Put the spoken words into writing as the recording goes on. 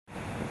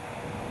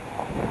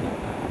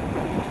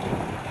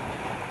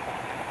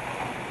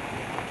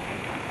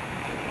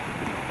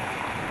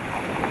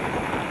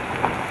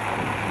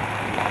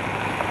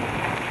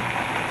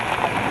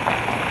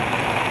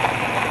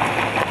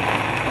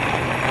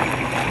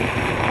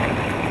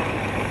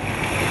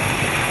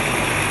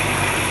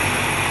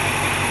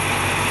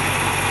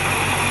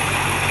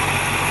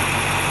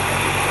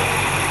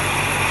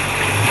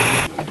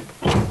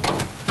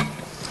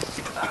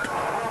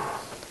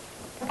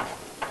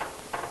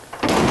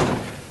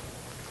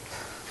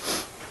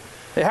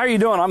Hey, how are you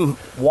doing? I'm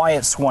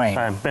Wyatt Swain.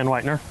 I'm Ben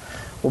Whitener.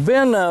 Well,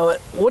 Ben,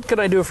 what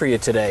can I do for you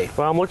today?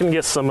 Well, I'm looking to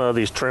get some of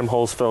these trim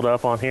holes filled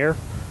up on here.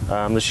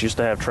 This used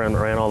to have trim that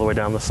ran all the way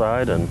down the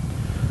side, and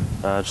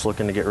just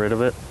looking to get rid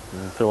of it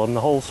and fill in the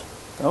holes.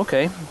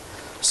 Okay.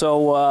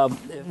 So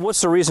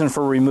what's the reason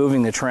for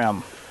removing the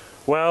trim?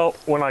 Well,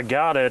 when I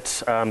got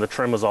it, the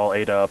trim was all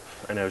ate up,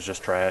 and it was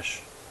just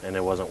trash, and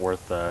it wasn't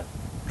worth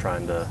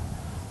trying to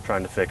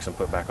fix and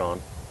put back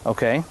on.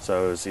 Okay.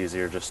 So it was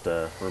easier just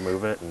to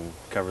remove it and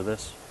cover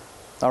this.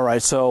 All right.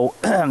 So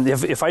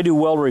if I do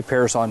weld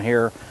repairs on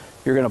here,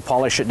 you're going to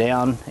polish it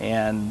down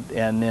and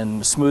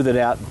then smooth it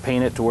out and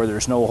paint it to where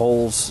there's no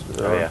holes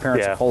or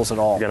appearance of holes at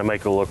all. You're going to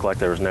make it look like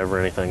there was never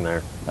anything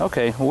there.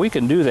 Okay. Well, we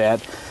can do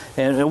that.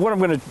 And what I'm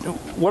going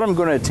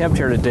to attempt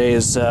here today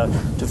is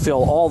to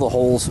fill all the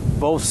holes,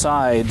 both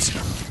sides,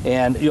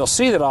 and you'll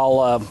see that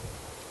I'm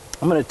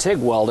going to TIG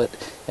weld it,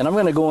 and I'm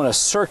going to go in a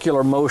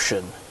circular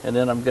motion, and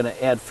then I'm going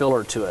to add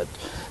filler to it.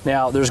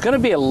 Now, there's going to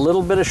be a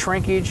little bit of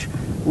shrinkage.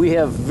 We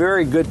have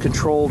very good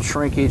controlled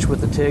shrinkage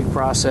with the TIG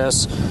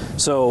process.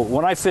 So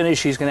when I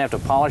finish, he's going to have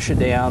to polish it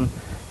down,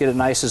 get it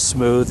nice and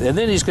smooth, and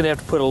then he's going to have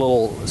to put a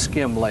little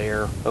skim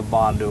layer of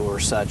Bondo or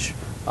such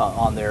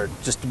on there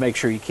just to make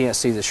sure you can't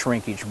see the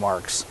shrinkage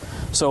marks.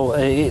 So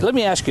let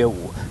me ask you,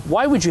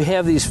 why would you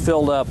have these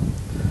filled up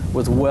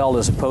with weld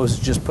as opposed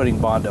to just putting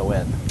Bondo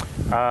in?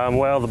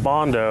 Well, the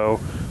Bondo,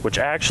 which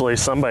actually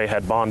somebody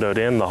had Bondoed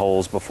in the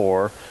holes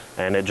before,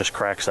 and it just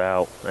cracks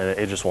out and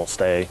it just won't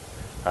stay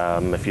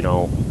if you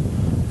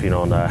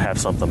don't have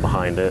something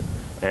behind it,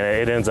 and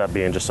it ends up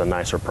being just a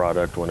nicer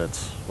product when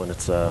it's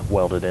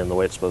welded in the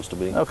way it's supposed to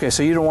be. Okay,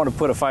 so you don't want to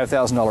put a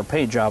 $5,000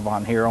 paint job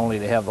on here only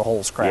to have the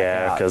holes cracked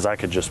out. Yeah, because I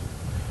could just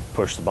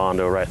push the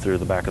Bondo right through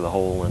the back of the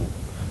hole, and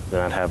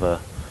then I'd have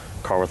a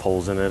car with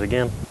holes in it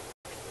again.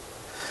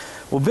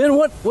 Well, Ben,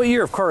 what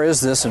year of car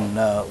is this, and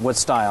what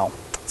style?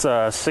 It's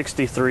a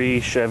 63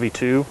 Chevy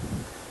 2.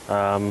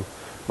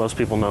 Most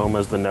people know them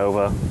as the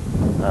Nova.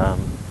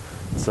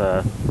 It's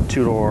a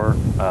two-door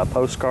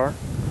post car.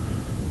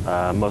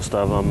 Most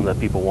of them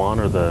that people want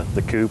are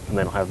the coupe, and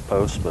they don't have the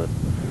post, but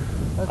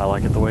I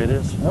like it the way it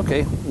is.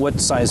 Okay. What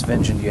size of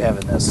engine do you have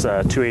in this? It's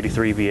a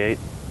 283 V8.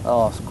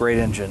 Oh, great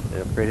engine.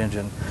 Yep. Great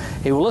engine.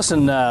 Hey, well,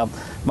 listen,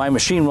 my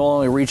machine will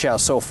only reach out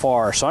so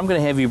far, so I'm going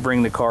to have you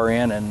bring the car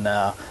in, and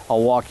I'll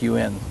walk you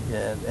in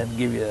and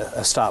give you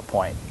a stop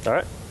point. All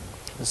right.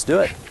 Let's do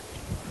it.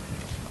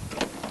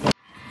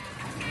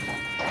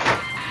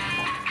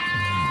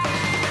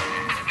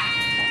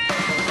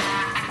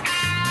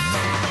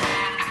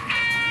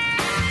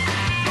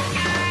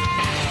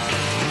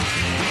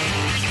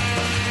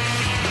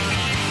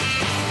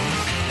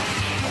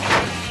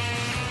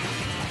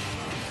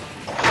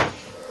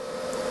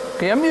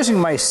 Okay, I'm using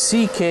my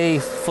CK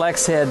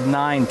Flexhead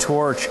 9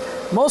 torch,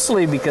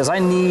 mostly because I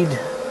need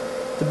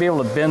to be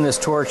able to bend this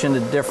torch into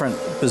different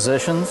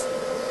positions.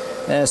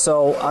 And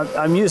so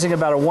I'm using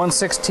about a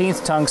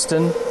 1/16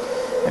 tungsten.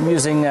 I'm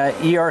using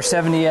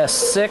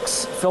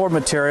ER70S6 filler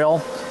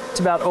material. It's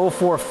about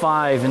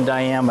 0.45 in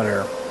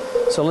diameter.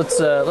 So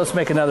let's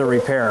make another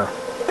repair.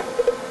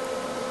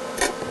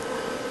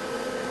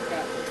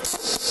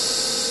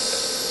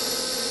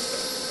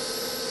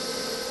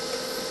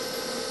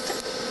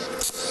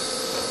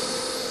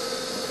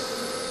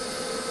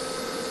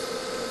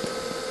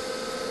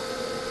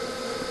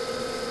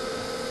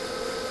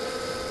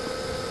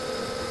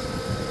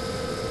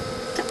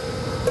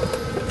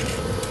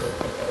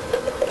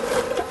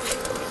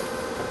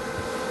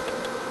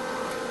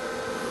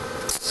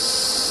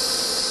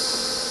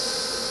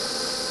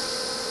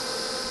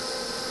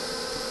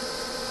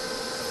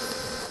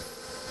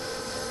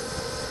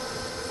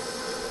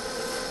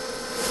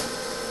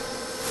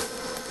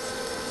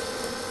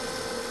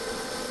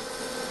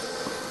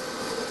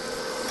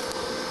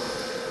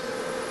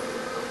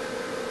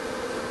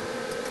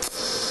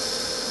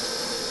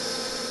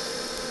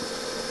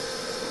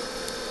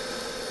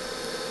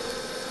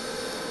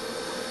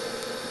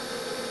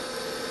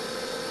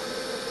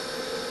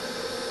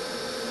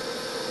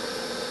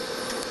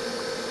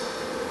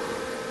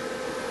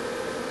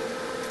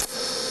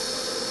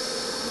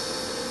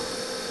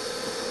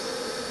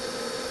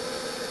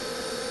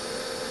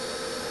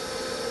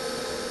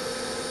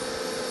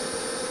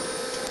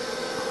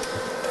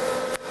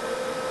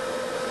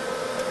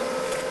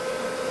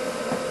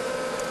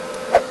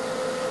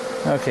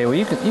 Okay, well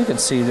you can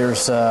see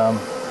there's a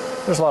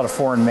lot of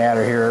foreign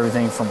matter here,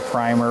 everything from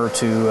primer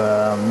to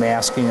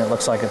masking. It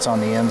looks like it's on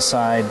the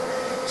inside.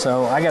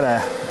 So I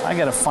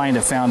gotta find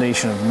a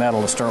foundation of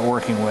metal to start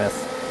working with.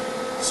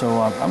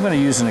 So I'm going to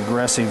use an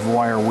aggressive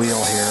wire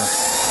wheel here.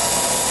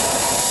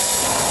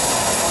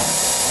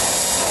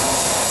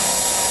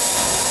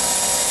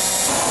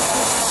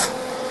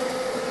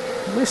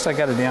 At least I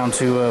got it down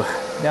to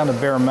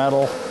bare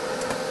metal.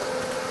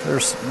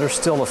 There's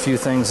still a few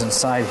things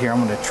inside here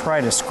I'm going to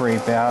try to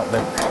scrape out,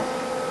 but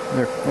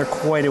they're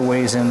quite a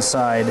ways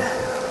inside.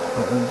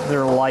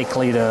 They're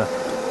likely to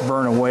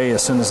burn away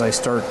as soon as I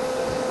start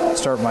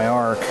my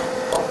arc.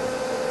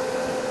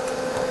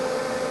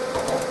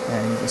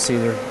 And you can see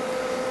they're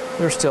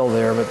they're still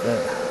there, but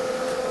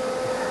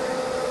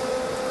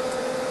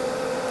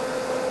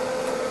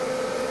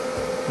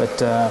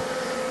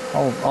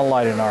I'll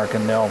light an arc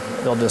and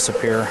they'll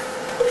disappear.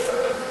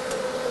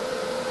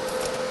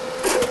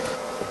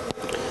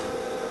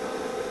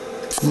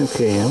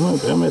 Okay, I'm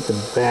at the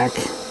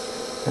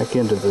back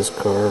into this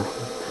car.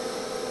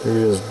 There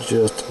is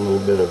just a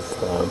little bit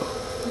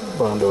of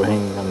Bondo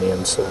hanging on the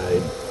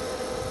inside.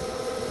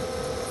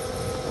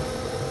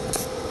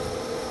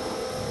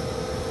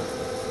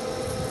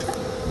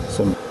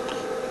 So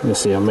let me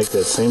see, I'll make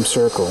that same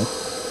circle.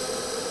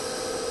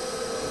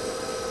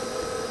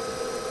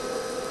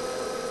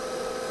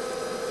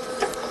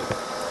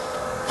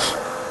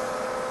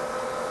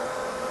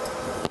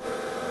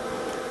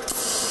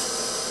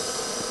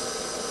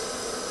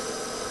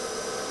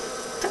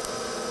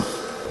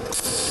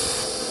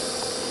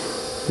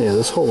 Yeah,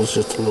 this hole is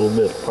just a little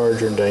bit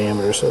larger in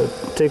diameter, so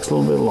it takes a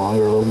little bit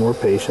longer, a little more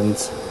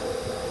patience.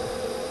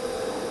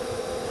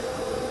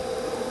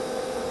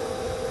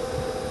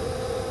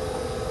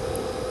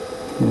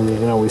 And you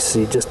can always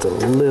see just a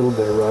little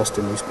bit of rust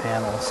in these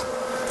panels.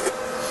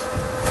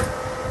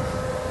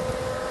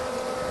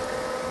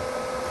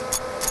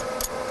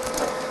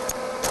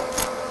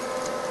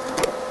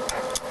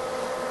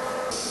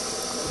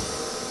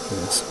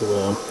 Yeah,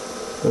 so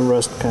the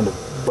rust kind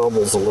of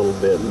bubbles a little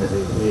bit, and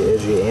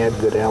as you add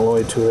good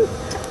alloy to it,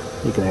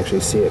 you can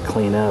actually see it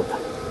clean up.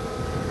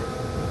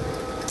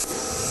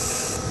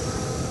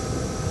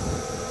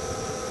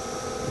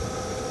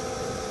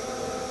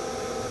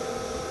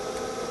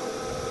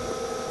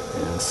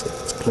 Yeah, so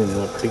it's cleaning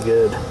up pretty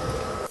good.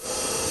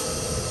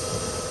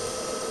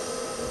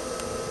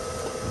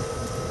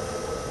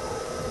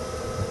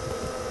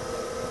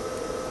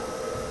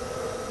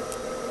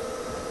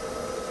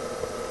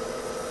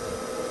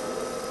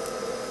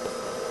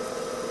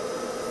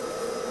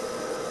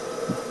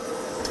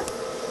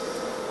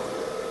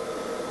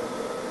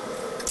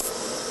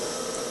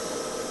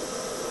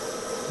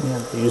 Yeah,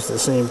 use the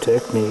same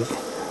technique,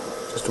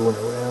 just went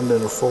around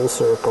in a full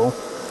circle.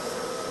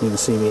 You can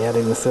see me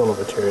adding the filler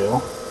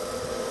material,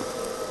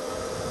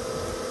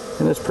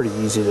 and it's pretty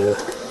easy to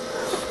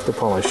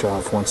polish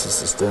off once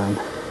this is done.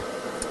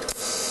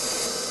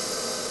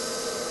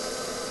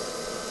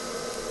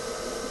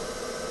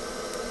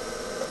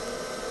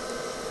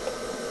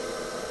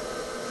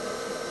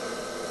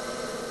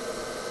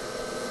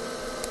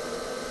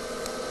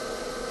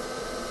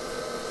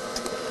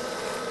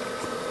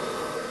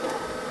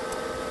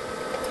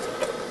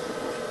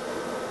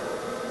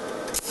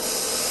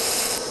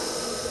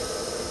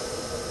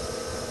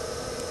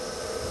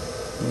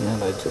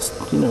 And I just,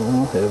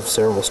 have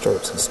several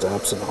starts and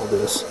stops and all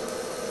this.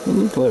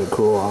 And you can let it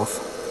cool off.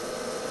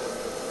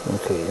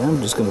 Okay,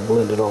 I'm just going to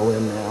blend it all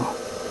in now.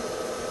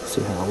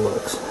 See how it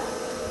looks.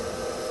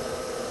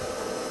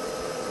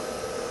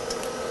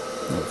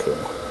 Okay.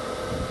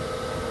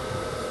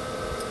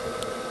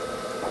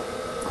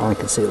 I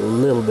can see a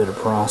little bit of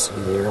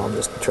porosity there. I'll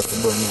just try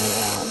to bring that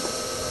out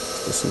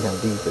to see how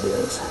deep it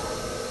is.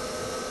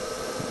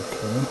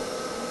 Okay.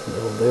 A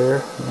little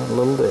there and a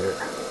little there.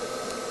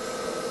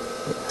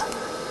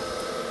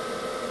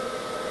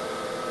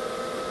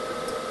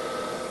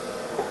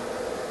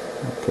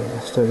 Okay, I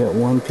still got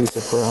one piece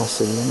of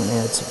porosity. I'm going to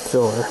add some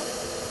filler.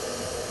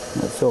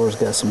 That filler's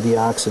got some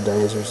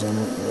deoxidizers in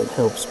it that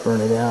helps burn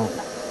it out.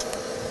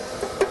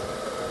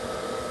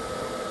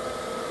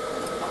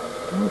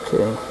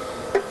 Okay,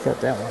 got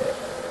that one.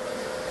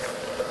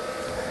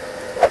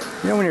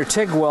 When you're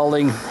TIG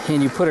welding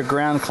and you put a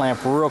ground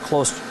clamp real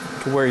close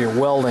to where you're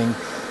welding,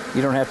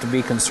 you don't have to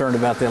be concerned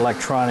about the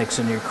electronics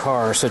in your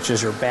car, such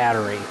as your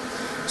battery.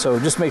 So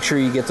just make sure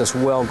you get this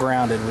well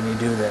grounded when you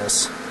do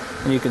this.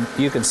 And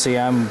you can see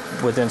I'm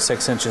within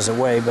 6 inches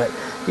away, but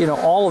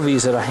all of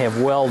these that I have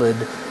welded,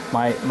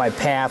 my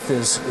path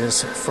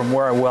is from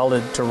where I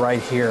welded to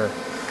right here.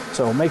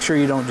 So make sure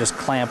you don't just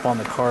clamp on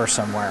the car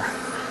somewhere.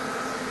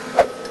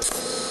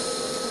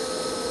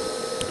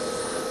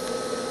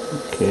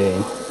 Okay.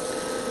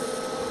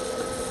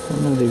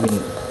 I'm not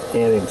even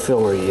adding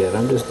filler yet.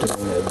 I'm just doing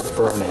a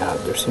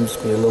burnout. There seems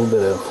to be a little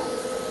bit of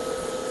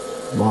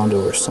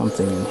Bondo or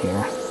something in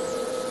here.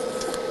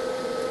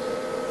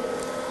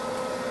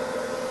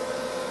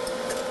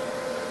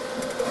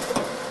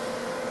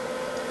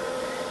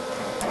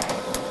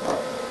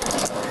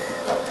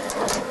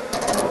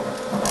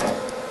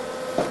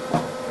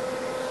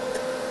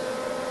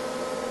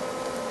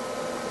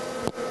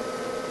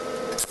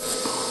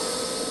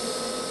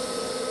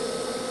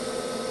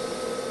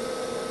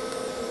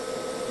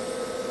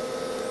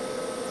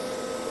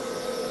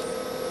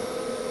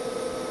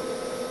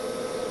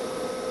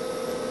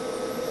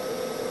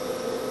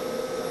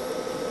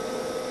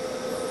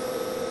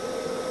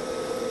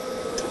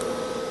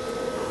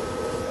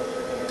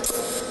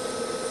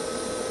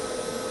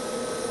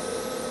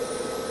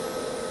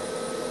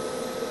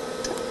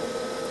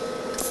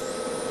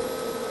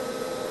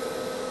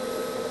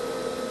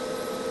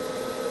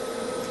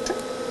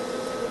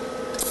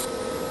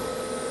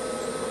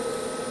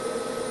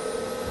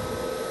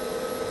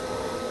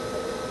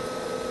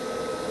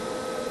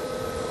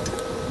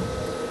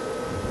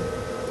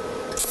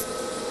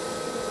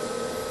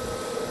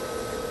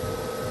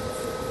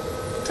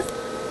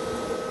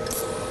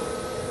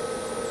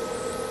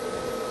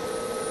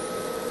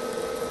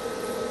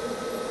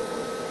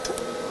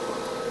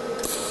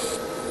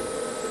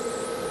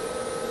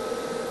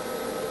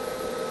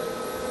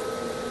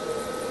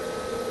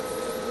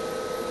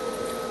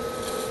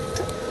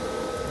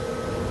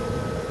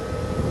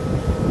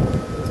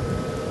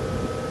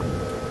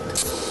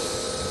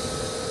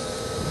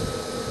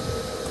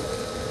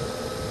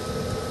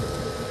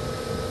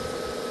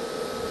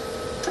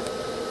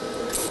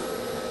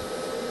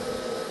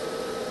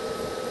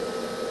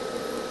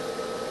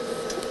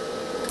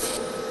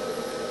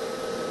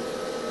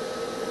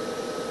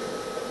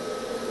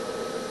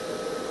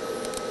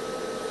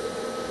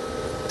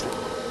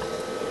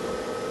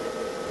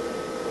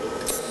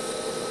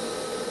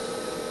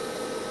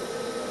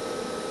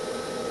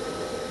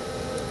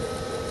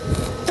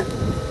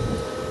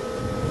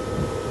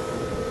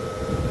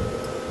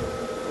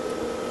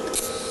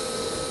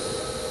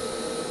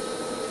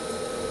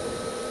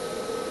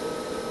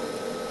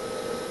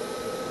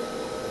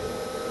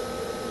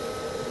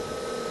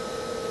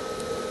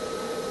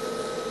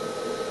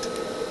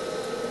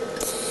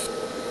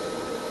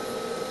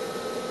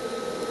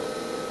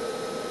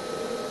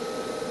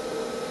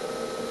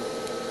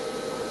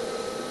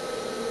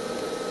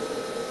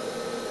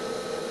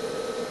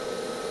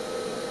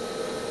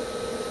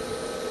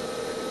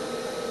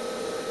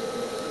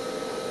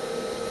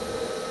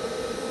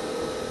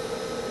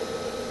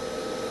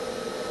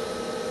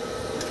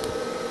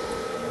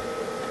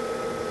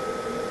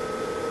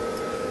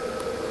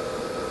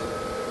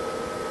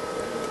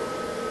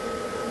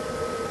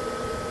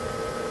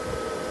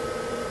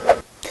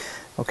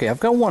 Okay,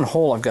 I've got one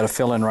hole I've got to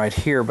fill in right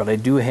here, but I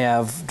do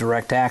have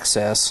direct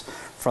access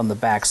from the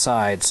back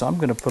side, so I'm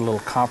going to put a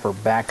little copper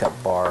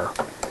backup bar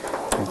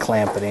and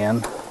clamp it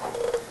in.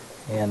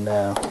 And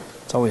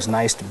it's always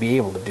nice to be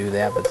able to do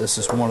that, but this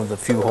is one of the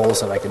few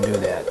holes that I can do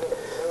that.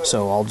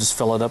 So I'll just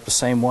fill it up the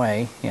same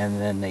way, and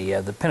then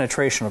the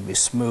penetration will be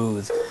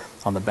smooth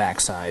on the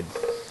back side.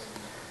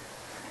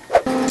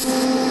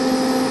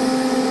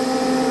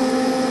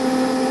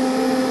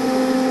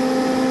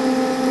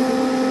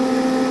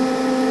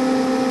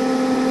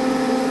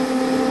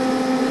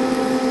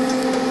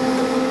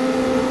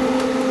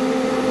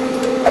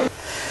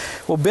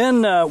 Well,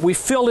 Ben, we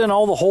filled in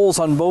all the holes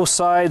on both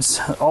sides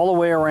all the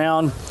way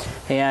around,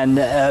 and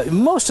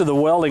most of the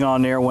welding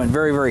on there went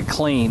very, very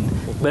clean.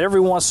 But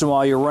every once in a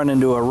while you run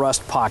into a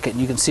rust pocket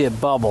and you can see it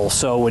bubble.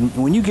 So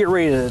when you get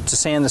ready to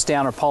sand this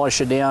down or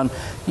polish it down,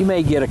 you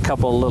may get a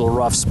couple of little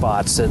rough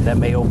spots that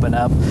may open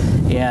up.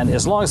 And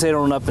as long as they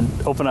don't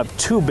open up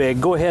too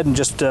big, go ahead and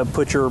just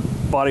put your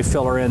body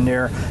filler in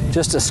there,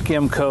 just a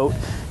skim coat,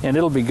 and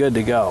it'll be good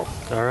to go.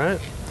 All right.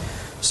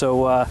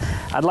 So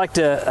I'd like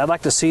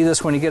to see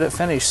this when you get it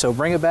finished. So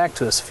bring it back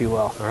to us if you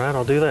will. All right,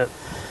 I'll do that.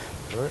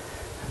 All right.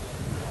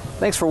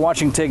 Thanks for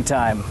watching TIG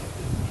Time.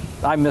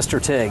 I'm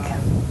Mr. TIG.